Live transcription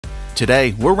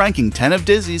Today, we're ranking 10 of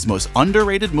Disney's most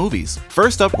underrated movies.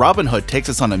 First up, Robbin Hood takes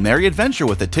us on a merry adventure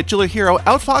with the titular hero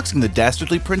outfoxing the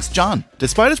dastardly Prince John.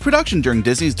 Despite its production during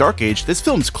Disney's dark age, this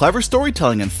film's clever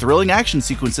storytelling and thrilling action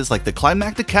sequences like the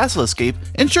climactic castle escape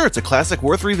ensure it's a classic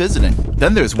worth revisiting.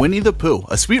 Then there's Winnie the Pooh,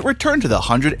 a sweet return to the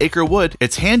 100-acre wood.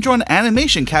 Its hand-drawn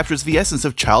animation captures the essence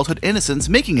of childhood innocence,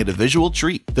 making it a visual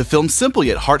treat. The film's simple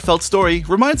yet heartfelt story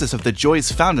reminds us of the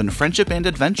joys found in friendship and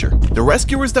adventure. The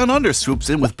Rescuers Down Under swoops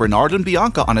in with Bernard and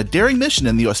Bianca on a daring mission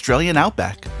in the Australian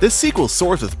Outback. This sequel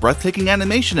soars with breathtaking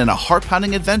animation and a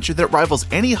heart-pounding adventure that rivals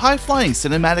any high-flying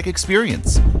cinematic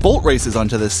experience. Bolt races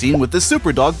onto the scene with the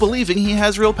superdog believing he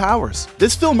has real powers.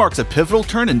 This film marks a pivotal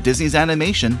turn in Disney's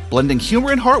animation, blending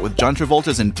humor and heart with John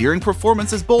Travolta's endearing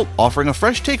performance as Bolt, offering a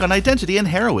fresh take on identity and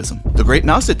heroism. The Great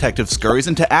Mouse Detective scurries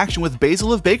into action with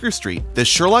Basil of Baker Street. This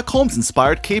Sherlock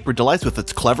Holmes-inspired caper delights with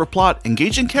its clever plot,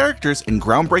 engaging characters, and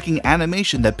groundbreaking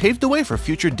animation that paved the way for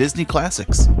future Disney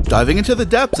classics. Diving into the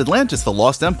depths, Atlantis: The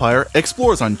Lost Empire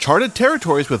explores uncharted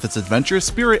territories with its adventurous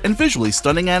spirit and visually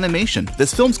stunning animation.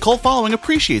 This film's cult following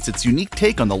appreciates its unique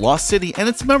take on the lost city and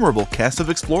its memorable cast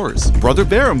of explorers. Brother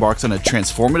Bear embarks on a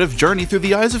transformative journey through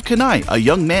the eyes of Kenai, a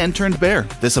young man turned bear.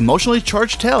 This emotionally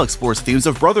charged tale explores themes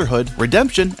of brotherhood,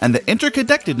 redemption, and the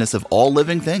interconnectedness of all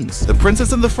living things. The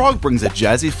Princess and the Frog brings a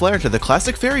jazzy flair to the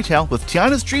classic fairy tale with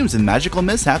Tiana's dreams and magical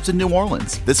mishaps in New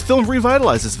Orleans. This film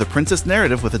revitalizes the princess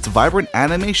narrative with its vibrant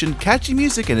animation, catchy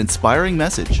music, and inspiring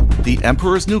message. The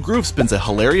Emperor's New Groove spins a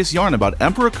hilarious yarn about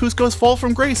Emperor Cusco's fall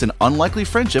from grace and unlikely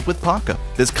friendship with Paca.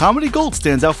 This comedy gold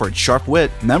stands out for its sharp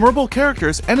wit, memorable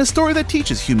characters, and a story that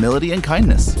teaches humility and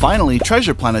kindness. Finally,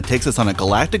 Treasure Planet takes us on a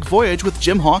galactic voyage with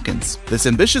Jim Hawkins. This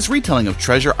ambitious retelling of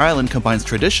Treasure Island combines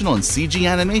traditional and CG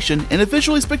animation in a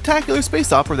visually spectacular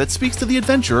space opera that speaks to the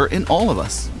adventurer in all of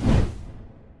us.